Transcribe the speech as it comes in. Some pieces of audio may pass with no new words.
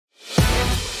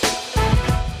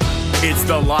It's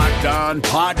the Locked On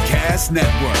Podcast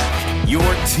Network, your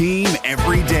team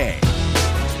every day.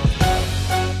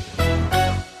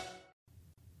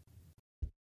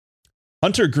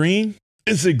 Hunter Greene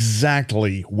is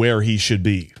exactly where he should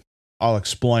be. I'll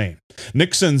explain.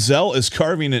 Nick Senzel is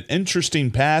carving an interesting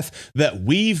path that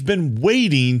we've been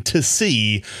waiting to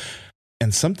see.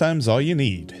 And sometimes all you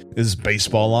need is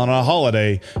baseball on a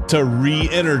holiday to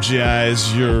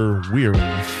re-energize your weary,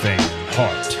 faint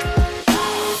heart.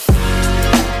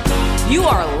 You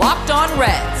are Locked On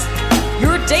Reds,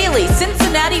 your daily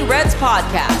Cincinnati Reds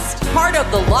podcast, part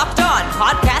of the Locked On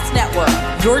Podcast Network,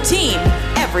 your team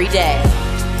every day.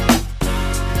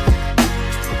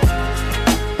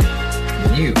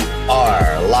 You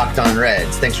are Locked On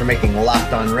Reds. Thanks for making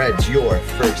Locked On Reds your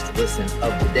first listen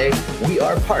of the day. We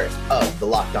are part of the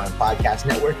Locked On Podcast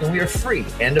Network, and we are free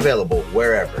and available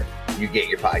wherever you get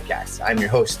your podcasts. I'm your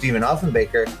host, Steven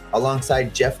Offenbaker,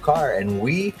 alongside Jeff Carr, and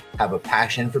we have a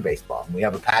passion for baseball. We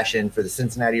have a passion for the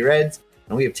Cincinnati Reds,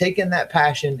 and we have taken that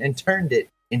passion and turned it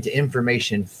into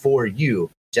information for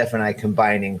you. Jeff and I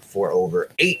combining for over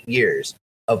 8 years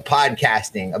of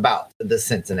podcasting about the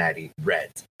Cincinnati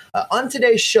Reds. On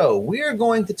today's show, we are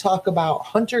going to talk about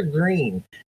Hunter Greene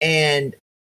and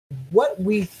what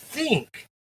we think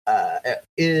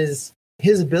is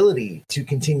his ability to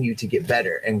continue to get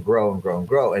better and grow and grow and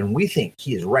grow. And we think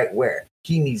he is right where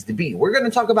he needs to be. We're going to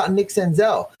talk about Nick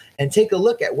Senzel and take a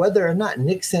look at whether or not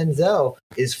Nick Senzel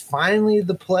is finally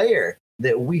the player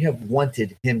that we have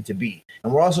wanted him to be.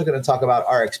 And we're also going to talk about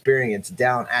our experience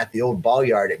down at the old ball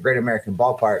yard at Great American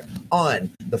Ballpark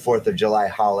on the 4th of July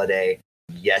holiday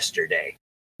yesterday.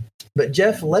 But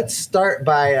Jeff, let's start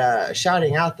by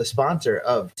shouting out the sponsor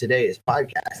of today's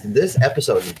podcast. This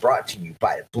episode is brought to you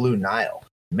by Blue Nile.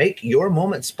 Make your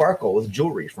moment sparkle with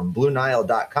jewelry from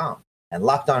BlueNile.com. And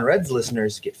Locked On Reds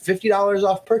listeners get $50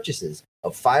 off purchases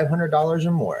of $500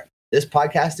 or more. This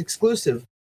podcast exclusive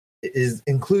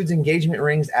includes engagement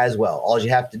rings as well. All you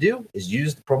have to do is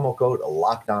use the promo code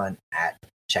LOCKEDON at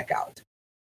checkout.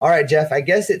 All right, Jeff, I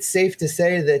guess it's safe to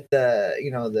say that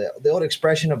the old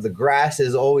expression of the grass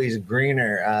is always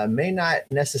greener may not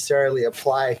necessarily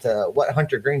apply to what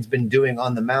Hunter Greene's been doing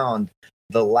on the mound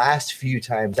the last few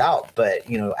times out. But,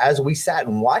 as we sat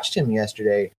and watched him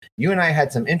yesterday, you and I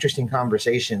had some interesting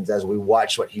conversations as we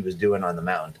watched what he was doing on the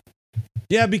mound.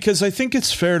 Yeah, because I think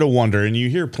it's fair to wonder, and you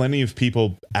hear plenty of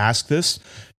people ask this,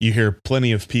 you hear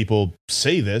plenty of people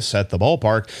say this at the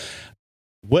ballpark.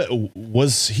 What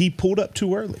was he pulled up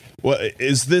too early?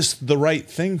 Is this the right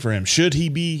thing for him? Should he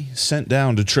be sent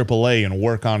down to AAA and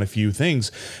work on a few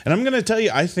things? And I'm going to tell you,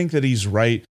 I think that he's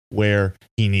right where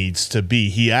he needs to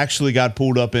be. He actually got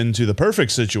pulled up into the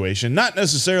perfect situation, not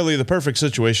necessarily the perfect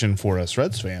situation for us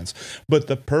Reds fans, but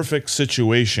the perfect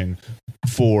situation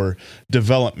for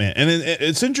development. And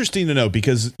it's interesting to know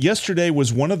because yesterday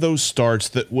was one of those starts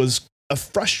that was a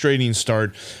frustrating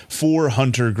start for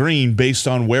Hunter Greene based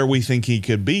on where we think he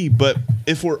could be. But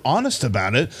if we're honest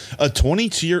about it, a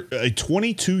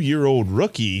 22-year-old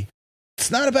rookie, it's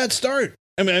not a bad start.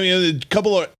 I mean, a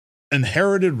couple of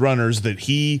inherited runners that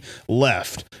he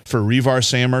left for Reiver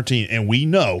Sanmartin, and we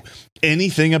know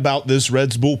anything about this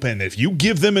Reds bullpen. If you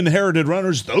give them inherited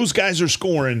runners, those guys are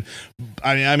scoring.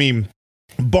 I mean,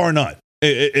 bar none.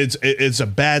 It's a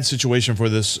bad situation for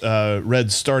this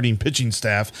Reds starting pitching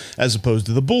staff as opposed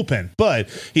to the bullpen. But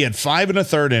he had 5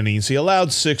 1/3 innings. He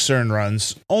allowed 6 earned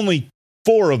runs. Only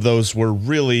 4 of those were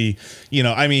really,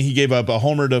 he gave up a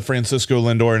homer to Francisco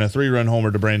Lindor and a 3-run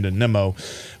homer to Brandon Nimmo.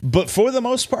 But for the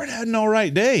most part, had an all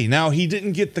right day. Now, he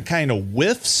didn't get the kind of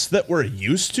whiffs that we're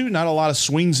used to, not a lot of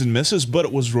swings and misses, but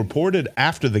it was reported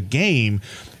after the game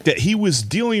that he was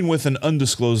dealing with an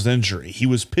undisclosed injury. He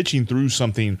was pitching through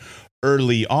something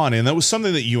early on, and that was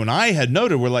something that you and I had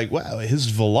noted. We're like, wow, his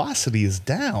velocity is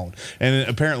down, and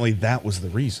apparently that was the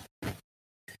reason.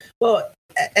 Well,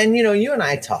 and you and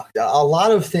I talked a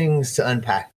lot of things to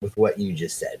unpack with what you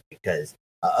just said, because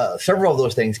several of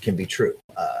those things can be true.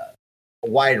 A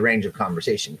wide range of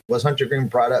conversation. Was Hunter Greene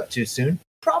brought up too soon?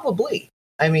 Probably.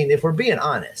 I mean, if we're being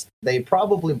honest, they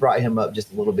probably brought him up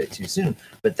just a little bit too soon.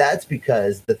 But that's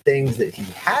because the things that he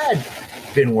had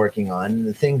been working on and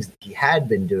the things that he had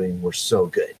been doing were so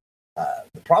good.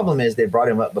 The problem is they brought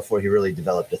him up before he really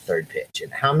developed a third pitch.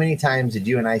 And how many times did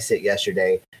you and I sit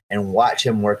yesterday and watch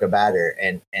him work a batter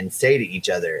and say to each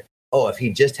other, oh, if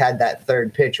he just had that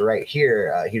third pitch right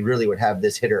here, he really would have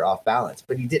this hitter off balance.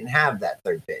 But he didn't have that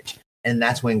third pitch. And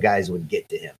that's when guys would get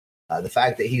to him. The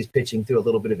fact that he's pitching through a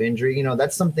little bit of injury,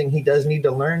 that's something he does need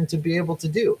to learn to be able to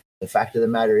do. The fact of the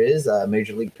matter is a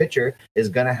major league pitcher is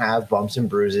going to have bumps and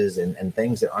bruises and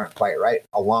things that aren't quite right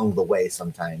along the way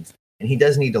sometimes. and he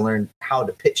does need to learn how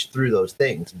to pitch through those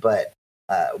things. But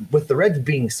with the Reds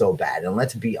being so bad, and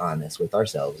let's be honest with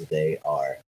ourselves, they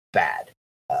are bad.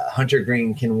 Hunter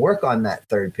Greene can work on that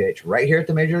third pitch right here at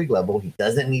the major league level. He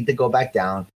doesn't need to go back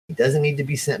down. He doesn't need to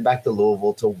be sent back to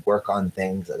Louisville to work on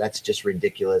things. That's just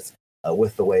ridiculous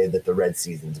with the way that the Red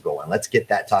season's going. Let's get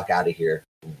that talk out of here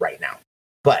right now.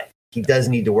 But he does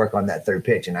need to work on that third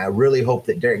pitch. And I really hope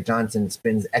that Derek Johnson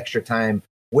spends extra time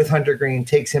with Hunter Greene,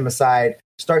 takes him aside,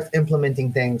 starts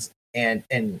implementing things, and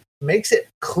makes it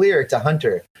clear to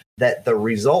Hunter that the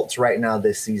results right now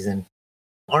this season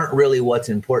aren't really what's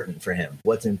important for him.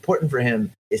 What's important for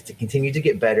him is to continue to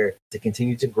get better, to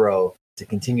continue to grow, to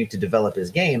continue to develop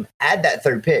his game, add that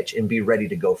third pitch, and be ready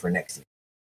to go for next season.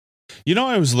 You know,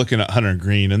 I was looking at Hunter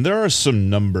Greene, and there are some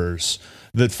numbers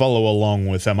that follow along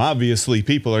with them. Obviously,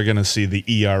 people are going to see the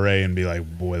ERA and be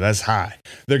like, boy, that's high.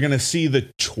 They're going to see the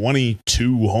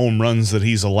 22 home runs that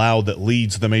he's allowed that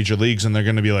leads the major leagues, and they're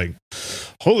going to be like,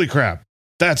 holy crap,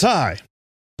 that's high.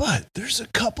 But there's a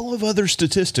couple of other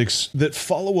statistics that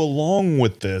follow along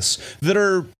with this that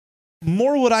are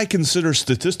more what I consider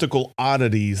statistical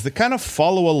oddities that kind of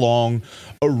follow along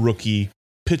a rookie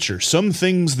pitcher. Some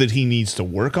things that he needs to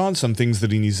work on, some things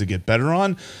that he needs to get better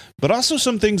on, but also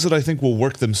some things that I think will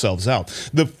work themselves out.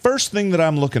 The first thing that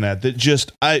I'm looking at that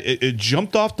it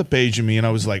jumped off the page of me, and I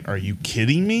was like, are you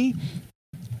kidding me?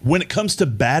 When it comes to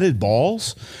batted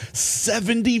balls,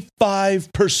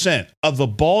 75% of the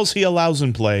balls he allows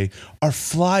in play are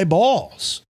fly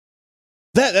balls.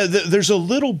 There's a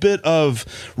little bit of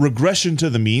regression to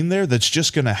the mean there that's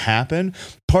just going to happen.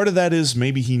 Part of that is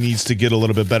maybe he needs to get a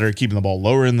little bit better at keeping the ball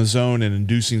lower in the zone and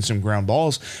inducing some ground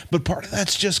balls. But part of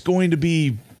that's just going to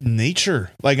be nature.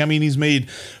 Like, I mean, he's made,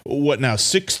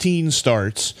 16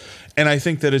 starts. And I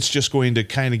think that it's just going to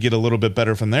kind of get a little bit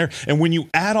better from there. And when you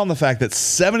add on the fact that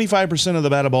 75% of the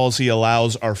batted balls he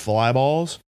allows are fly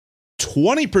balls,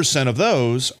 20% of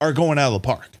those are going out of the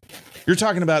park. You're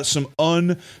talking about some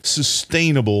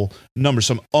unsustainable numbers,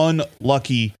 some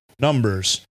unlucky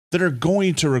numbers that are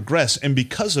going to regress. And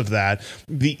because of that,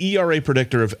 the ERA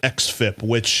predictor of XFIP,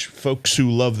 which folks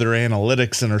who love their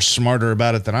analytics and are smarter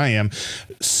about it than I am,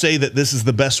 say that this is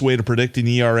the best way to predict an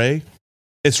ERA.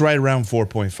 It's right around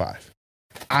 4.5,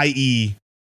 i.e.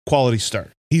 quality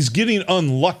start. He's getting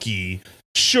unlucky.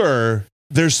 Sure,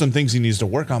 there's some things he needs to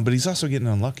work on, but he's also getting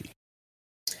unlucky.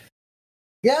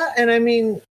 Yeah, and I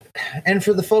mean, and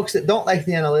for the folks that don't like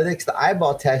the analytics, the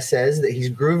eyeball test says that he's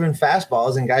grooving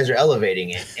fastballs and guys are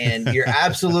elevating it. And you're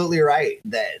absolutely right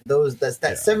that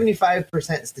that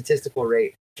 75% statistical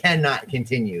rate cannot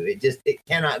continue. It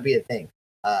cannot be a thing.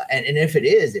 And if it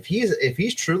is, if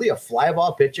he's truly a fly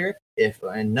ball pitcher,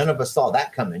 and none of us saw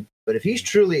that coming, but if he's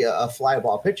truly a fly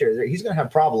ball pitcher, he's going to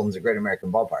have problems at Great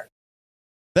American Ballpark.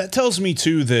 That tells me,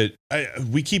 too, that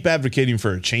we keep advocating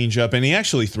for a changeup, and he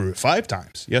actually threw it 5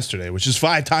 times yesterday, which is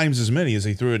 5 times as many as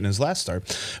he threw it in his last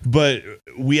start. But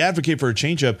we advocate for a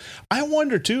changeup. I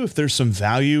wonder, too, if there's some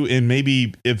value in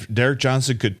maybe if Derek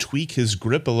Johnson could tweak his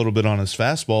grip a little bit on his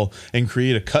fastball and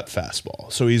create a cut fastball.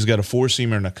 So he's got a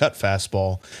 4-seamer and a cut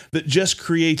fastball that just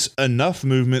creates enough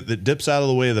movement that dips out of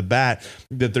the way of the bat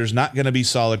that there's not going to be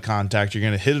solid contact. You're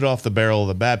going to hit it off the barrel of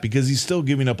the bat because he's still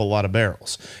giving up a lot of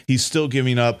barrels. He's still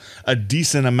giving up a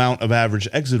decent amount of average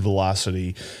exit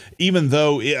velocity, even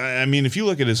though, I mean, if you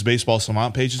look at his baseball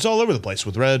savant page, it's all over the place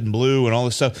with red and blue and all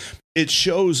this stuff. It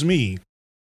shows me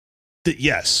that,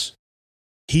 yes,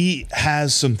 he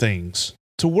has some things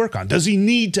to work on. Does he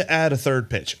need to add a third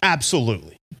pitch?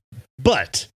 Absolutely.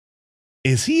 But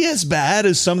is he as bad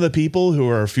as some of the people who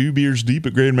are a few beers deep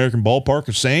at Great American Ballpark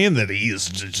are saying that he is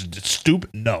stupid?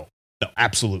 No,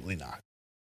 absolutely not.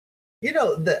 You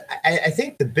know, I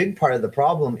think the big part of the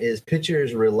problem is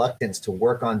pitchers' reluctance to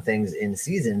work on things in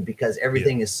season because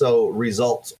everything is so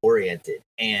results oriented.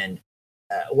 And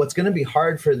what's going to be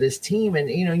hard for this team, and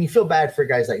you feel bad for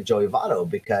guys like Joey Votto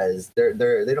because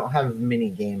they don't have many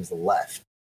games left.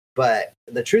 But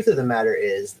the truth of the matter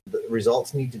is, the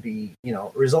results need to be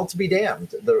results be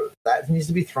damned. That needs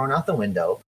to be thrown out the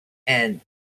window, and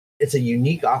it's a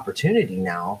unique opportunity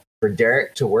now for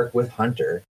Derek to work with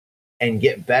Hunter and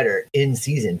get better in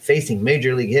season, facing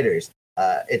major league hitters.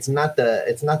 It's not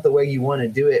the way you want to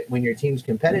do it when your team's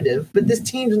competitive, but this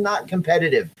team's not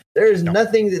competitive. There is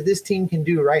nothing that this team can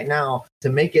do right now to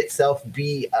make itself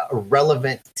be a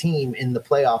relevant team in the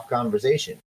playoff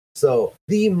conversation. So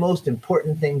the most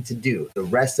important thing to do the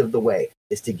rest of the way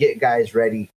is to get guys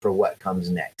ready for what comes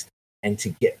next and to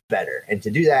get better. And to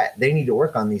do that, they need to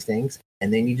work on these things,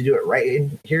 and they need to do it right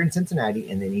here in Cincinnati,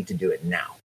 and they need to do it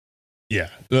now. Yeah.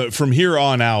 From here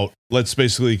on out, let's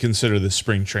basically consider the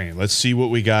spring training. Let's see what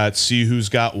we got, see who's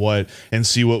got what, and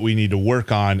see what we need to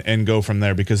work on and go from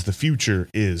there, because the future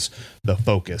is the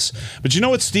focus. But you know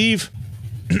what, Steve?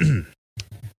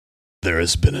 There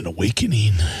has been an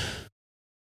awakening.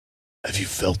 Have you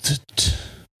felt it?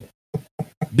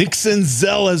 Nick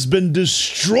Senzel has been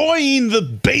destroying the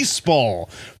baseball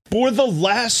for the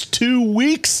last 2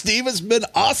 weeks, Steve. It's been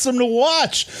awesome to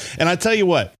watch. And I tell you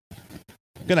what,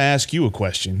 I'm going to ask you a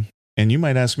question, and you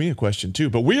might ask me a question too,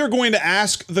 but we are going to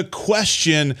ask the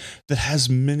question that has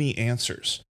many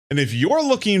answers. And if you're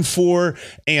looking for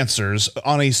answers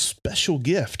on a special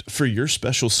gift for your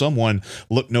special someone,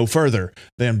 look no further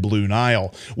than Blue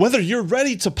Nile. Whether you're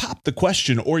ready to pop the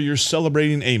question or you're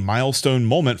celebrating a milestone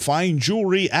moment, find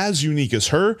jewelry as unique as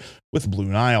her with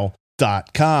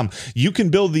BlueNile.com. You can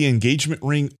build the engagement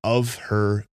ring of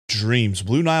her dreams.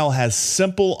 Blue Nile has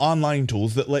simple online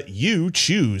tools that let you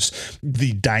choose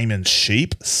the diamond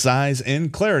shape, size,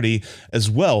 and clarity, as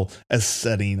well as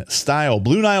setting style.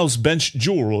 Blue Nile's bench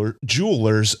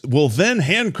jewelers will then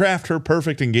handcraft her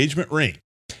perfect engagement ring.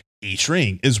 Each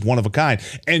ring is one of a kind.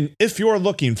 And if you're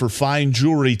looking for fine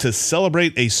jewelry to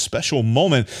celebrate a special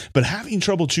moment but having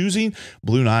trouble choosing,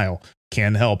 Blue Nile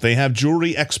can help. They have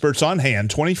jewelry experts on hand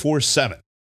 24/7,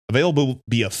 available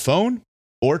via phone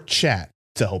or chat,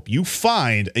 to help you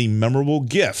find a memorable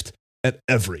gift at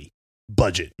every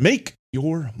budget. Make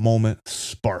your moment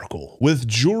sparkle with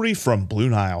jewelry from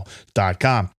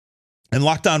BlueNile.com. And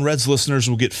Locked On Reds listeners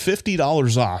will get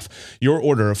 $50 off your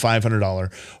order of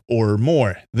 $500 or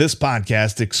more. This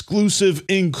podcast exclusive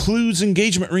includes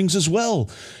engagement rings as well.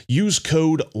 Use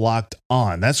code Locked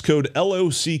On. That's code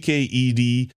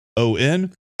LOCKEDON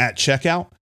at checkout.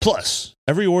 Plus,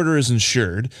 every order is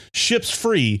insured, ships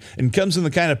free, and comes in the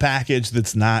kind of package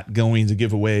that's not going to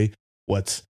give away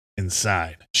what's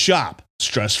inside. Shop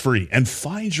stress-free and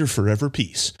find your forever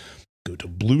peace. Go to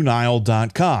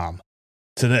BlueNile.com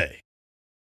today.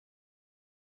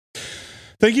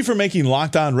 Thank you for making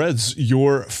Locked On Reds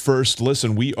your first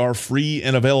listen. We are free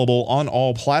and available on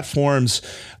all platforms.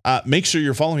 Make sure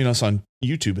you're following us on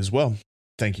YouTube as well.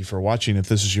 Thank you for watching if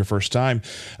this is your first time.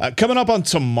 Coming up on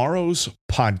tomorrow's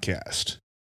podcast,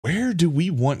 where do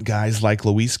we want guys like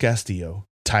Luis Castillo,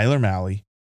 Tyler Mahle,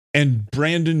 and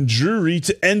Brandon Drury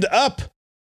to end up?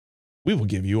 We will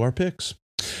give you our picks.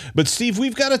 But Steve,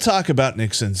 we've got to talk about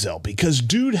Nick Senzel, because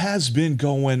dude has been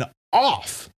going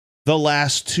off the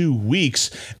last 2 weeks.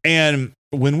 And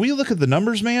when we look at the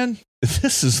numbers, man,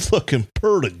 this is looking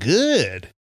pretty good.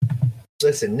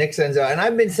 Listen, Nick Senzel, and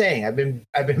I've been saying, I've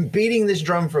been beating this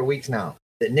drum for weeks now,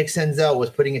 that Nick Senzel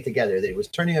was putting it together, that he was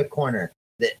turning a corner,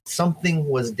 that something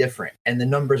was different, and the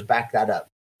numbers back that up.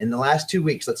 In the last 2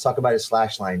 weeks, let's talk about his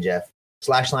slash line, Jeff.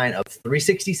 Slash line of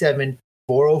 367,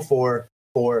 404,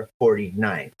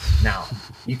 449. Now,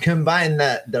 you combine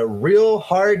the real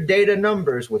hard data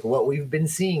numbers with what we've been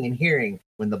seeing and hearing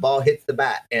when the ball hits the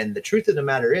bat, and the truth of the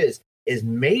matter is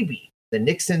maybe the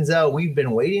Nick Senzel we've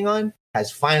been waiting on has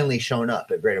finally shown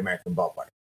up at Great American Ballpark.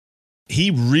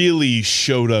 He really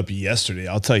showed up yesterday.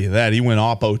 I'll tell you that. He went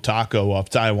oppo taco off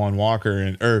Taijuan Walker,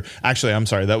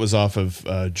 that was off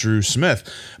of Drew Smith,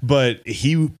 but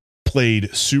he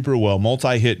played super well,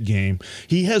 multi-hit game.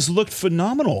 He has looked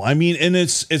phenomenal. I mean, and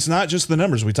it's not just the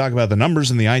numbers. We talk about the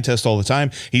numbers and the eye test all the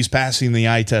time. He's passing the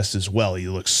eye test as well. He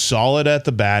looks solid at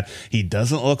the bat. He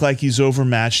doesn't look like he's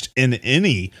overmatched in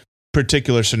any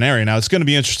particular scenario. Now, it's going to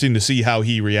be interesting to see how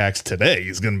he reacts today.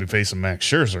 He's going to be facing Max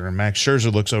Scherzer, and Max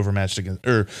Scherzer looks overmatched against,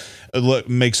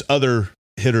 makes other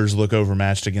hitters look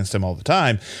overmatched against him all the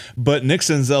time. But Nick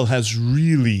Senzel has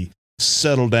really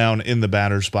settled down in the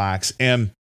batter's box.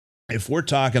 And if we're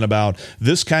talking about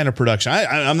this kind of production,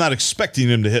 I'm not expecting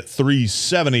him to hit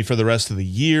 370 for the rest of the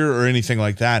year or anything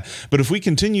like that. But if we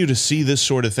continue to see this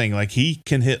sort of thing, like he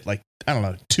can hit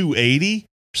 280,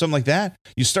 something like that,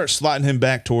 you start slotting him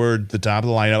back toward the top of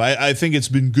the lineup. I think it's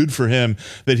been good for him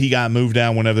that he got moved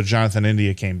down whenever Jonathan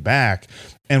India came back.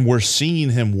 And we're seeing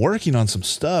him working on some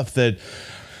stuff that,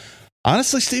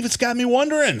 honestly, Steve, it's got me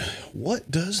wondering, what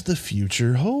does the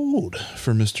future hold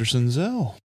for Mr.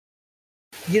 Senzel?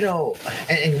 You know,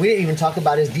 and we didn't even talk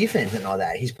about his defense and all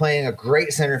that. He's playing a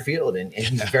great center field, and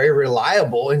he's very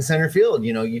reliable in center field.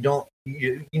 You know, you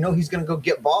know he's going to go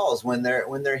get balls when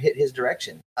they're hit his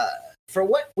direction. For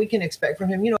what we can expect from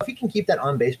him, you know, if he can keep that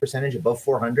on-base percentage above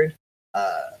 400,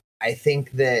 I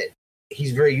think that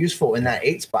he's very useful in that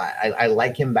 8 spot. I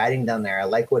like him batting down there. I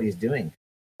like what he's doing.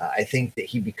 I think that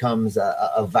he becomes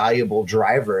a valuable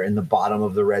driver in the bottom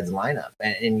of the Reds lineup.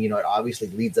 And, you know, it obviously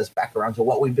leads us back around to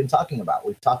what we've been talking about.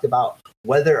 We've talked about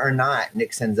whether or not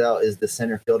Nick Senzel is the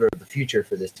center fielder of the future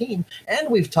for this team. And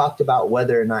we've talked about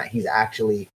whether or not he's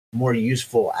actually more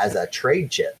useful as a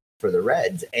trade chip for the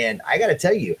Reds. And I got to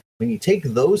tell you, when you take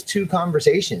those two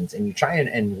conversations and you try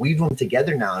and weave them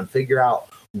together now and figure out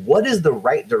what is the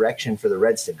right direction for the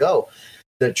Reds to go,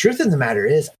 the truth of the matter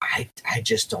is, I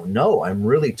just don't know. I'm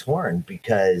really torn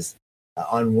because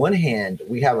on one hand,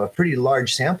 we have a pretty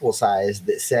large sample size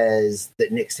that says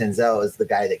that Nick Senzel is the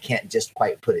guy that can't just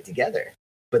quite put it together.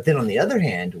 But then on the other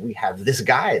hand, we have this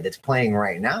guy that's playing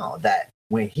right now that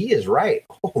when he is right,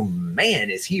 oh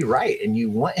man, is he right? And you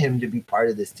want him to be part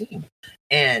of this team.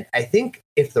 And I think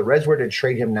if the Reds were to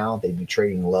trade him now, they'd be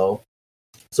trading low.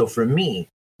 So for me,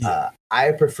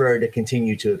 I prefer to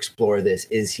continue to explore this.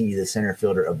 Is he the center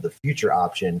fielder of the future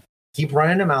option? Keep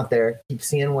running him out there. Keep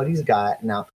seeing what he's got.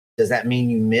 Now, does that mean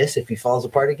you miss if he falls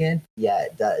apart again? Yeah,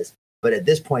 it does. But at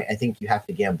this point, I think you have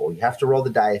to gamble. You have to roll the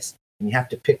dice, and you have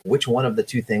to pick which one of the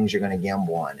two things you're going to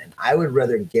gamble on. And I would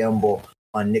rather gamble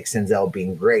on Nick Senzel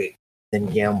being great than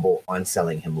gamble on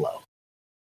selling him low.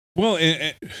 Well,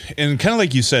 and kind of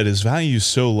like you said, his value is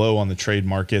so low on the trade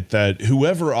market that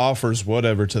whoever offers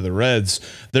whatever to the Reds,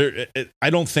 I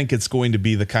don't think it's going to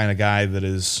be the kind of guy that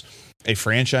is a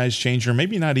franchise changer,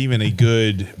 maybe not even a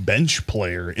good bench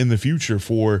player in the future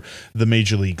for the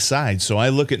major league side. So I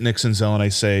look at Nick Senzel and I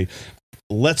say,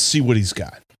 let's see what he's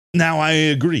got. Now, I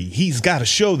agree. He's got to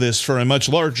show this for a much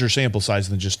larger sample size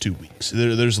than just 2 weeks.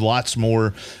 There's lots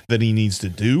more that he needs to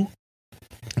do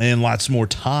and lots more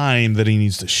time that he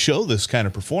needs to show this kind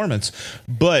of performance.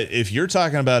 But if you're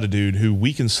talking about a dude who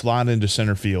we can slot into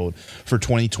center field for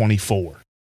 2024,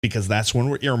 because that's when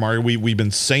we're earmarked. We've been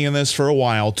saying this for a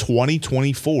while.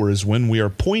 2024 is when we are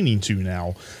pointing to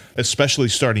now, especially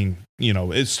starting, you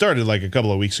know, it started like a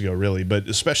couple of weeks ago, really, but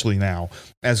especially now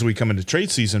as we come into trade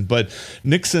season. But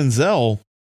Nick Senzel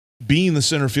being the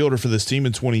center fielder for this team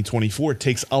in 2024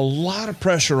 takes a lot of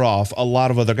pressure off a lot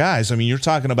of other guys. I mean, you're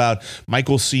talking about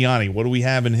Michael Ciani. What do we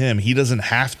have in him? He doesn't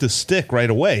have to stick right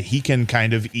away. He can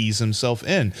kind of ease himself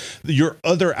in. Your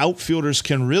other outfielders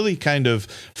can really kind of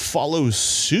follow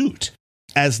suit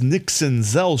as Nick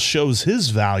Senzel shows his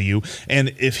value.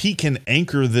 And if he can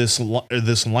anchor this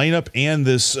lineup and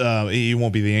this, he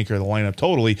won't be the anchor of the lineup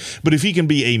totally, but if he can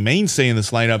be a mainstay in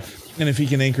this lineup, and if he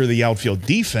can anchor the outfield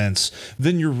defense,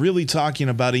 then you're really talking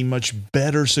about a much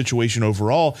better situation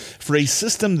overall for a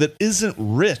system that isn't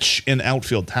rich in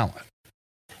outfield talent.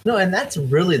 No, and that's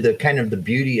really the kind of the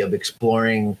beauty of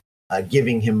exploring,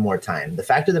 giving him more time. The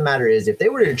fact of the matter is, if they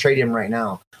were to trade him right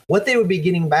now, what they would be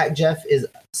getting back, Jeff, is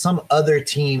some other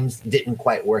teams didn't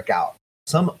quite work out.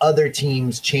 Some other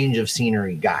team's change of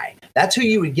scenery guy. That's who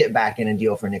you would get back in a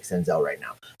deal for Nick Senzel right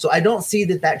now. So I don't see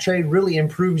that trade really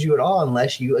improves you at all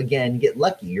unless you, again, get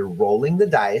lucky. You're rolling the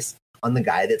dice on the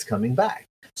guy that's coming back.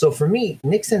 So for me,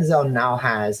 Nick Senzel now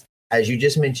has, as you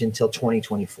just mentioned, till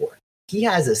 2024. He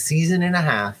has a season and a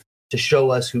half to show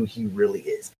us who he really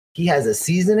is. He has a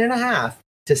season and a half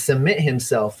to cement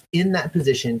himself in that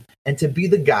position and to be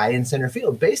the guy in center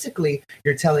field. Basically,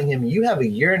 you're telling him you have a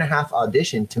year and a half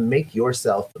audition to make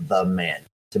yourself the man,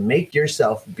 to make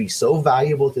yourself be so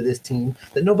valuable to this team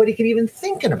that nobody can even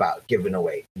thinking about giving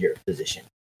away your position.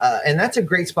 And that's a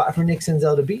great spot for Nick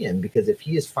Senzel to be in, because if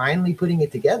he is finally putting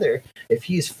it together, if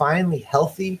he is finally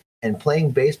healthy and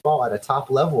playing baseball at a top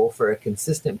level for a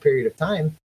consistent period of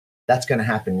time, that's going to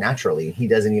happen naturally. He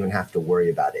doesn't even have to worry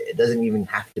about it. It doesn't even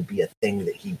have to be a thing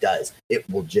that he does. It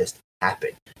will just happen.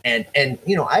 And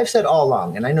you know, I've said all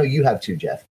along, and I know you have too,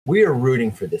 Jeff, we are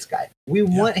rooting for this guy. We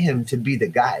want him to be the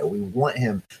guy. We want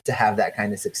him to have that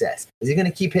kind of success. Is he going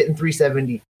to keep hitting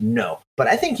 370? No. But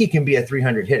I think he can be a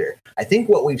 300 hitter. I think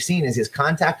what we've seen is his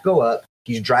contact go up.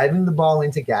 He's driving the ball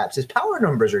into gaps. His power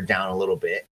numbers are down a little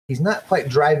bit. He's not quite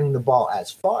driving the ball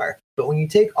as far. But when you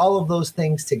take all of those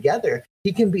things together,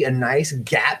 he can be a nice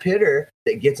gap hitter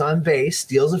that gets on base,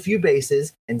 steals a few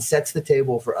bases, and sets the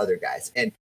table for other guys.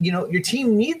 And, you know, your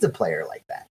team needs a player like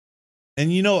that.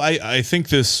 And, you know, I think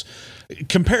this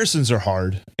comparisons are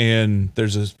hard. And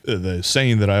there's the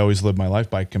saying that I always live my life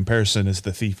by: comparison is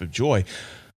the thief of joy.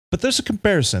 But there's a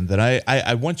comparison that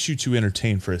I want you to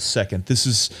entertain for a second. This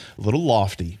is a little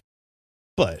lofty,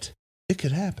 but it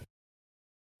could happen.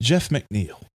 Jeff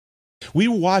McNeil. We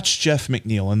watch Jeff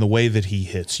McNeil and the way that he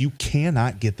hits. You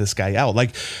cannot get this guy out.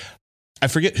 Like, I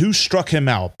forget who struck him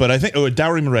out, but I think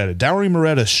Dowry Moretta. Dowry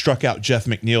Moretta struck out Jeff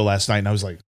McNeil last night, and I was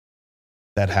like,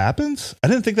 that happens? I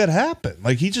didn't think that happened.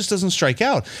 Like, he just doesn't strike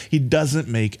out. He doesn't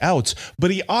make outs, but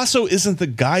he also isn't the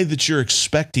guy that you're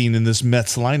expecting in this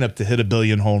Mets lineup to hit a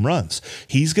billion home runs.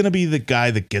 He's going to be the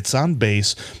guy that gets on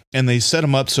base, and they set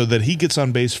him up so that he gets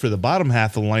on base for the bottom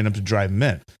half of the lineup to drive him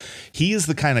in. He is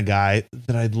the kind of guy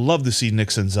that I'd love to see Nick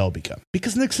Senzel become,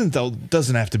 because Nick Senzel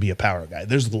doesn't have to be a power guy.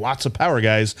 There's lots of power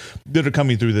guys that are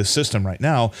coming through this system right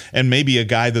now, and maybe a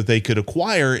guy that they could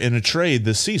acquire in a trade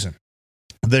this season.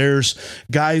 There's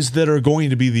guys that are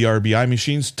going to be the RBI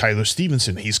machines. Tyler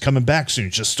Stevenson, he's coming back soon.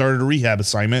 Just started a rehab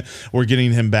assignment. We're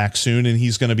getting him back soon, and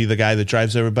he's going to be the guy that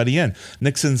drives everybody in.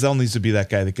 Nick Senzel needs to be that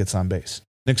guy that gets on base.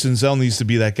 Nick Senzel needs to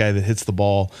be that guy that hits the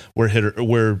ball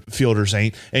where fielders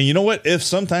ain't. And you know what? If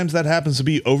sometimes that happens to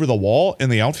be over the wall in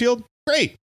the outfield,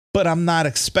 great. But I'm not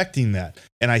expecting that.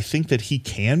 And I think that he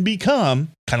can become,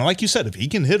 kind of like you said, if he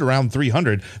can hit around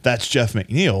 300, that's Jeff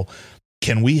McNeil.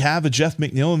 Can we have a Jeff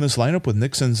McNeil in this lineup with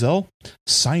Nick Senzel?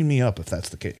 Sign me up if that's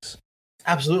the case.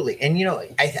 Absolutely. And,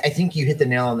 I think you hit the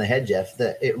nail on the head, Jeff,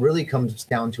 that it really comes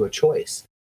down to a choice.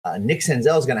 Nick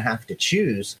Senzel is going to have to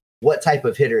choose what type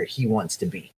of hitter he wants to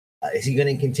be. Is he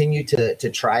going to continue to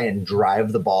try and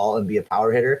drive the ball and be a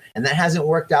power hitter? And that hasn't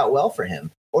worked out well for him.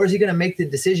 Or is he going to make the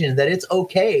decision that it's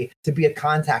okay to be a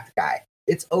contact guy?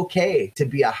 It's okay to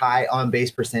be a high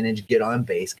on-base percentage, get on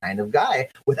base kind of guy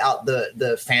without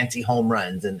the fancy home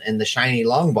runs and the shiny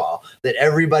long ball that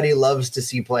everybody loves to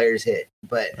see players hit.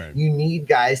 But right. You need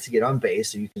guys to get on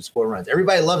base so you can score runs.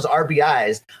 Everybody loves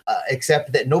RBIs,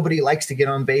 except that nobody likes to get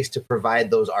on base to provide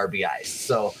those RBIs.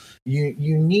 So you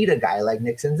need a guy like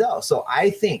Nick Senzel. So I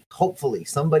think hopefully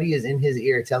somebody is in his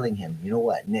ear telling him, you know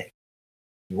what, Nick,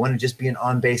 you want to just be an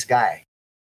on-base guy?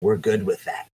 We're good with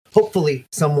that. Hopefully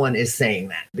someone is saying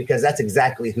that, because that's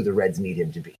exactly who the Reds need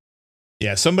him to be.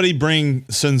 Yeah, somebody bring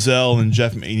Senzel and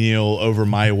Jeff McNeil over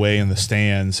my way in the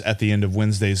stands at the end of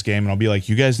Wednesday's game, and I'll be like,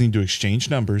 you guys need to exchange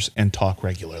numbers and talk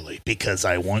regularly, because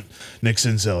I want Nick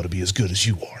Senzel to be as good as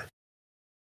you are.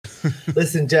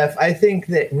 Listen, Jeff, I think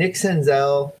that Nick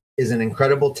Senzel is an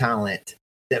incredible talent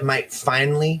that might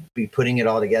finally be putting it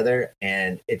all together,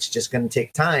 and it's just going to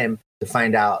take time to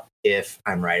find out if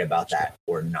I'm right about that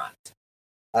or not.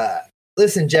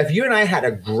 Listen, Jeff, you and I had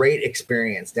a great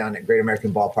experience down at Great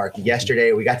American Ballpark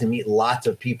yesterday. We got to meet lots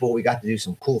of people. We got to do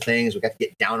some cool things. We got to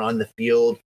get down on the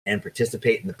field and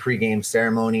participate in the pregame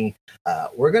ceremony.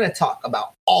 We're going to talk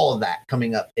about all of that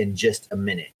coming up in just a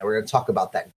minute. And we're going to talk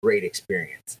about that great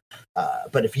experience.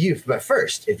 But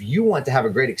first, if you want to have a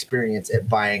great experience at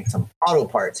buying some auto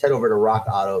parts, head over to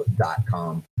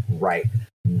rockauto.com right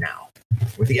now.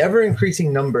 With the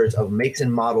ever-increasing numbers of makes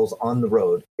and models on the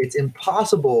road, it's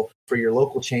impossible for your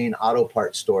local chain auto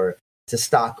parts store to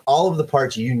stock all of the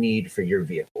parts you need for your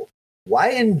vehicle.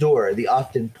 Why endure the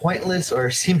often pointless or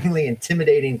seemingly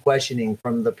intimidating questioning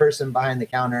from the person behind the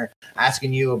counter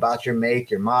asking you about your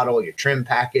make, your model, your trim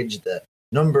package, the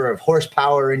number of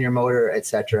horsepower in your motor,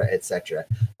 etc., etc.,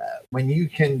 when you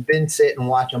can then sit and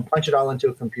watch them punch it all into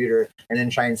a computer and then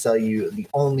try and sell you the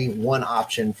only one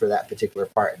option for that particular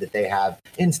part that they have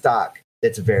in stock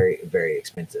that's very, very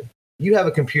expensive. You have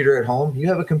a computer at home, you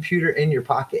have a computer in your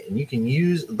pocket, and you can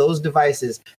use those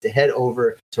devices to head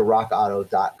over to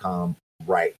rockauto.com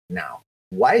right now.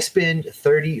 Why spend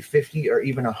 30, 50, or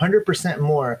even 100%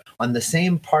 more on the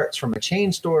same parts from a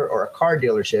chain store or a car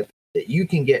dealership that you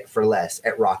can get for less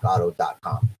at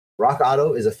rockauto.com? Rock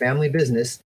Auto is a family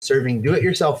business serving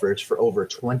do-it-yourselfers for over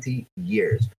 20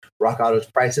 years. Rock Auto's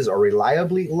prices are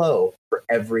reliably low for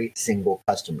every single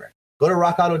customer. Go to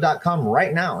rockauto.com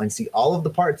right now and see all of the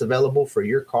parts available for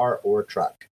your car or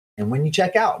truck. And when you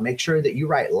check out, make sure that you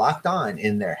write Locked On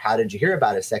in their How Did You Hear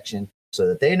About Us section so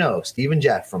that they know Steve and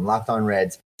Jeff from Locked On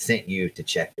Reds sent you to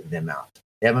check them out.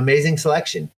 They have amazing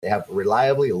selection. They have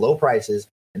reliably low prices,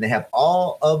 and they have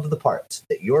all of the parts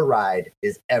that your ride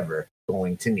is ever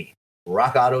going to need.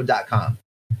 rockauto.com.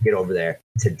 Get over there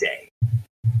today.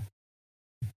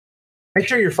 Make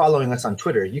sure you're following us on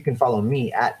Twitter. You can follow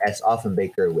me at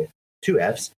 @SOffenbaker with 2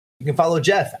 Fs. You can follow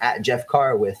Jeff at Jeff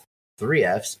Carr with 3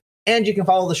 Fs. And you can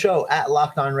follow the show at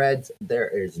Locked On Reds. There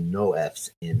is no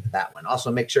Fs in that one. Also,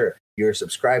 make sure you're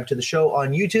subscribed to the show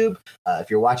on YouTube.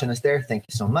 If you're watching us there, thank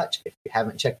you so much. If you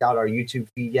haven't checked out our YouTube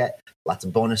feed yet, lots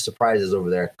of bonus surprises over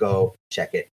there. Go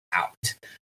check it out.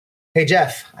 Hey,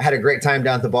 Jeff, I had a great time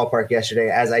down at the ballpark yesterday.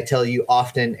 As I tell you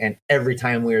often and every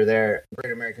time we were there,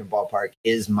 Great American Ballpark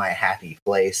is my happy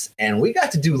place. And we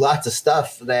got to do lots of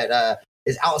stuff that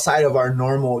is outside of our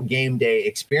normal game day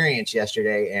experience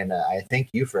yesterday. And I thank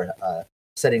you for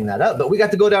setting that up. But we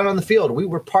got to go down on the field. We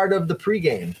were part of the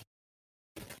pregame.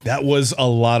 That was a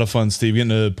lot of fun, Steve, getting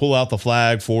to pull out the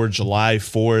flag for July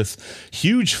 4th.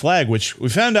 Huge flag, which we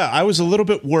found out I was a little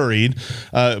bit worried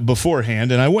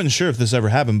beforehand, and I wasn't sure if this ever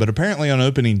happened, but apparently on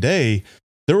opening day,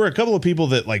 there were a couple of people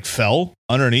that like fell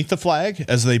underneath the flag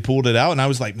as they pulled it out, and I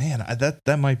was like, man,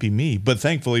 that might be me. But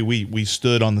thankfully, we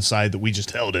stood on the side that we just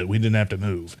held it. We didn't have to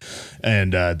move,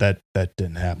 and that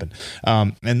didn't happen.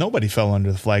 And nobody fell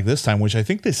under the flag this time, which I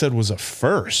think they said was a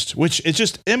first, which it's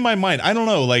just in my mind. I don't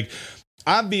know, like,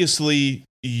 obviously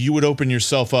you would open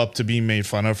yourself up to being made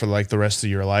fun of for like the rest of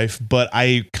your life, but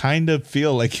I kind of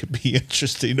feel like it'd be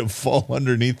interesting to fall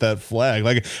underneath that flag.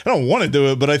 Like, I don't want to do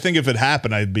it, but I think if it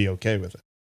happened, I'd be okay with it.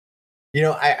 You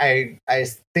know, I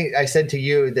think I said to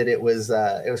you that it was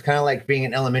kind of like being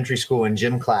in elementary school in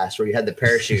gym class where you had the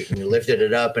parachute and you lifted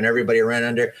it up and everybody ran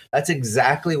under. That's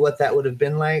exactly what that would have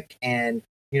been like. And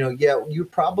you know, yeah, you're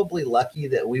probably lucky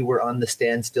that we were on the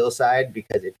standstill side,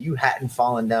 because if you hadn't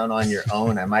fallen down on your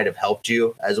own, I might have helped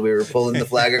you as we were pulling the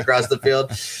flag across the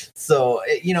field. So,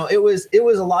 you know, it was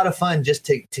a lot of fun just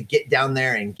to get down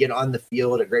there and get on the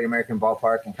field at Great American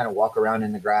Ballpark and kind of walk around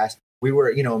in the grass. We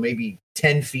were, you know, maybe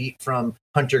 10 feet from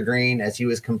Hunter Greene as he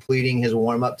was completing his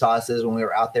warm-up tosses when we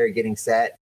were out there getting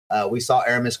set. We saw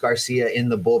Aramis Garcia in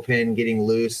the bullpen getting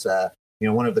loose. You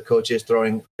know, one of the coaches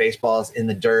throwing baseballs in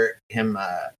the dirt, him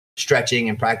stretching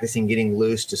and practicing getting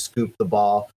loose to scoop the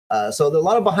ball. So there's a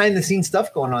lot of behind the scenes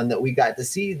stuff going on that we got to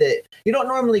see that you don't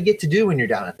normally get to do when you're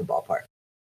down at the ballpark.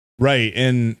 Right.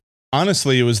 And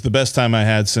honestly, it was the best time I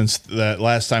had since that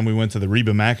last time we went to the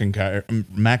Reba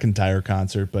McEntire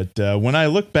concert. But when I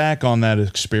look back on that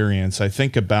experience, I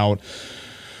think about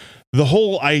the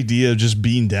whole idea of just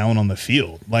being down on the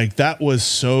field. Like, that was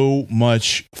so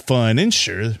much fun. And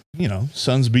sure, you know,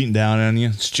 sun's beating down on you.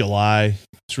 It's July.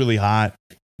 It's really hot.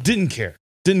 Didn't care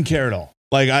at all.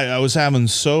 Like, I was having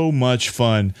so much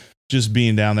fun just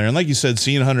being down there. And like you said,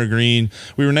 seeing Hunter Greene,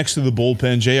 we were next to the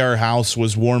bullpen. J.R. House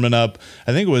was warming up.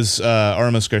 I think it was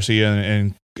Aramis Garcia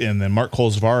and then Mark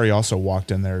Kolzvari also walked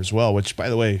in there as well, which, by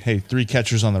the way, hey, 3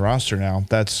 catchers on the roster now.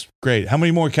 That's great. How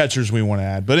many more catchers we want to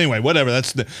add? But anyway, whatever.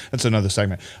 That's another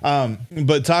segment.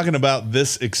 But talking about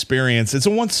this experience, it's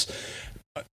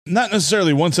not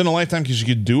necessarily once in a lifetime, because you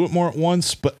could do it more at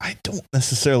once, but I don't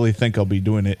necessarily think I'll be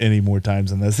doing it any more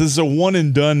times than this. This is a one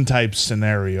and done type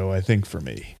scenario, I think, for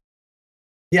me.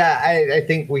 Yeah, I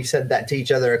think we said that to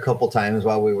each other a couple times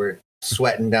while we were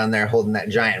sweating down there holding that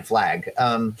giant flag.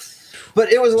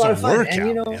 But it was a lot of fun. Workout, and,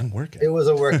 you know, workout. It was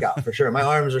a workout for sure. My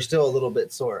arms are still a little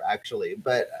bit sore, actually.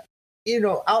 But, you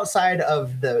know, outside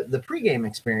of the pregame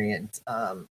experience,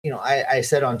 you know, I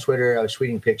said on Twitter, I was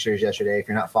tweeting pictures yesterday. If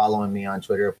you're not following me on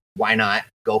Twitter, why not?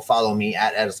 Go follow me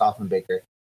at Edis Hoffman-Baker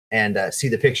and see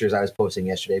the pictures I was posting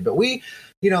yesterday. But we,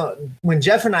 you know, when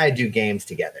Jeff and I do games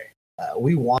together,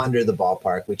 we wander the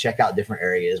ballpark. We check out different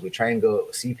areas. We try and go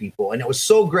see people. And it was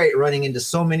so great running into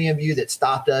so many of you that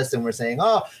stopped us and were saying,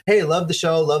 oh, hey, love the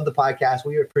show, love the podcast.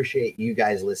 We appreciate you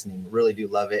guys listening. Really do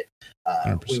love it.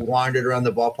 We wandered around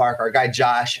the ballpark. Our guy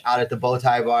Josh out at the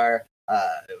Bowtie Bar.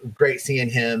 Great seeing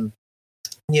him.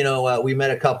 You know, we met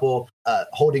a couple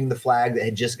holding the flag that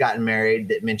had just gotten married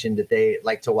that mentioned that they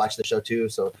like to watch the show too.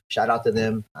 So shout out to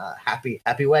them. Happy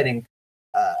wedding.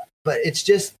 But it's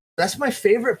just, that's my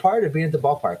favorite part of being at the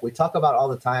ballpark. We talk about all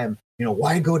the time, you know,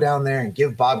 why go down there and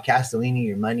give Bob Castellini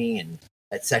your money and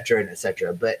et cetera and et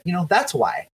cetera. But, you know, that's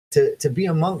why, to be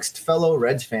amongst fellow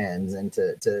Reds fans and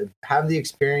to have the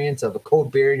experience of a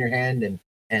cold beer in your hand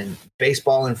and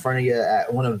baseball in front of you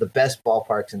at one of the best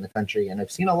ballparks in the country. And I've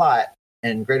seen a lot,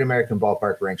 and Great American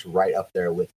Ballpark ranks right up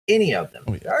there with any of them.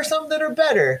 Oh, yeah. There are some that are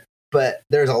better, but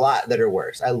there's a lot that are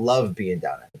worse. I love being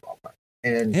down at the ballpark.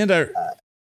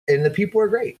 And the people are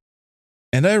great.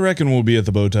 And I reckon we'll be at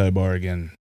the Bowtie Bar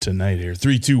again tonight here.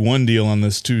 3-2-1 deal on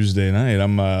this Tuesday night.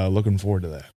 I'm looking forward to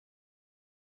that.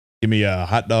 Give me a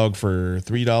hot dog for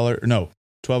 $3. No,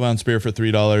 12-ounce beer for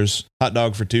 $3. Hot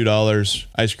dog for $2.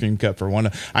 Ice cream cup for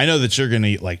 $1. I know that you're going to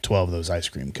eat like 12 of those ice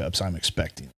cream cups. I'm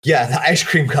expecting. Yeah, the ice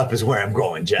cream cup is where I'm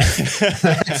going, Jeff.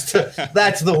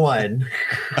 That's the one.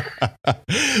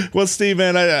 Well, Steve,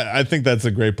 man, I think that's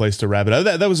a great place to wrap it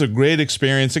up. That was a great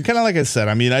experience. And kind of like I said,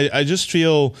 I mean, I just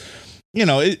feel, you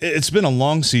know, it's been a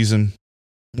long season.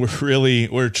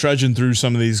 We're trudging through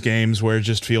some of these games where it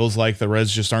just feels like the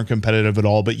Reds just aren't competitive at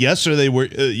all. But yesterday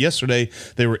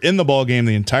they were in the ball game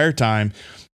the entire time.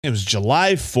 It was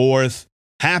July 4th.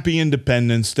 Happy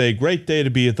Independence Day. Great day to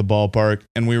be at the ballpark.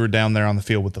 And we were down there on the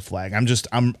field with the flag.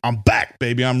 I'm back,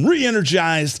 baby. I'm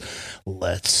re-energized.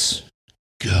 Let's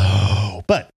go.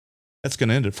 But That's going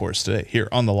to end it for us today here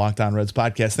on the Locked On Reds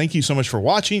podcast. Thank you so much for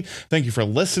watching. Thank you for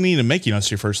listening and making us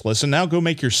your first listen. Now go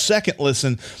make your second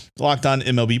listen, Locked On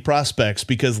MLB Prospects,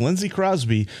 because Lindsey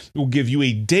Crosby will give you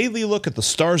a daily look at the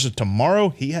stars of tomorrow.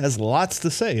 He has lots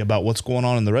to say about what's going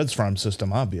on in the Reds farm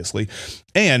system, obviously,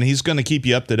 and he's going to keep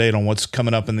you up to date on what's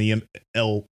coming up in the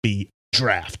MLB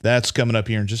draft. That's coming up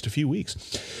here in just a few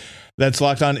weeks. That's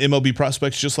Locked On MLB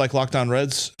Prospects, just like Locked On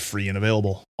Reds, free and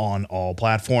available on all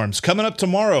platforms. Coming up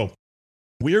tomorrow,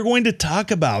 we are going to talk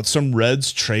about some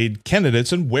Reds trade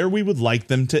candidates and where we would like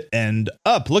them to end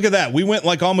up. Look at that. We went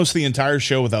like almost the entire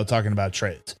show without talking about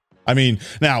trades. I mean,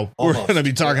 now we're going to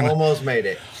be talking. Almost made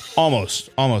it.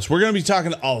 Almost. We're going to be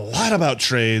talking a lot about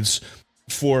trades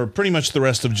for pretty much the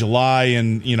rest of July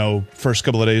and, first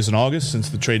couple of days in August, since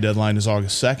the trade deadline is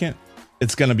August 2nd.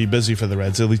 It's going to be busy for the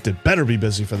Reds. At least it better be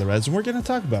busy for the Reds. And we're going to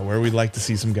talk about where we'd like to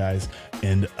see some guys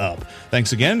end up.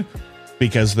 Thanks again.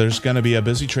 Because there's going to be a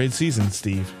busy trade season,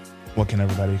 Steve. What can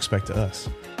everybody expect to us?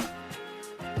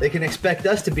 They can expect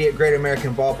us to be at Great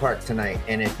American Ballpark tonight.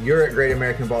 And if you're at Great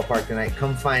American Ballpark tonight,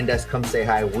 come find us, come say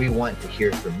hi. We want to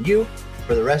hear from you.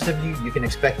 For the rest of you, you can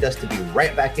expect us to be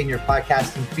right back in your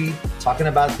podcasting feed talking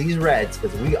about these Reds,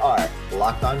 because we are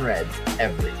Locked On Reds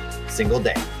every single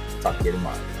day. Talk to you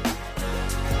tomorrow.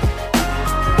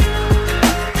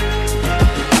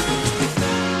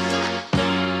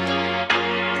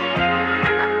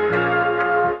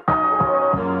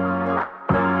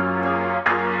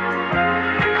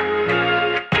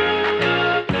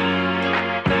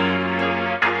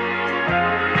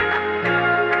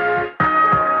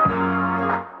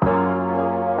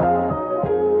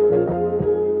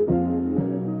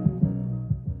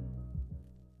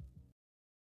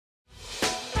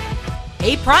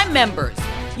 Hey, Prime members,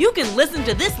 you can listen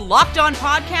to this Locked On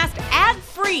podcast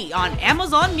ad-free on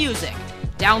Amazon Music.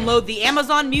 Download the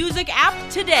Amazon Music app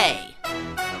today.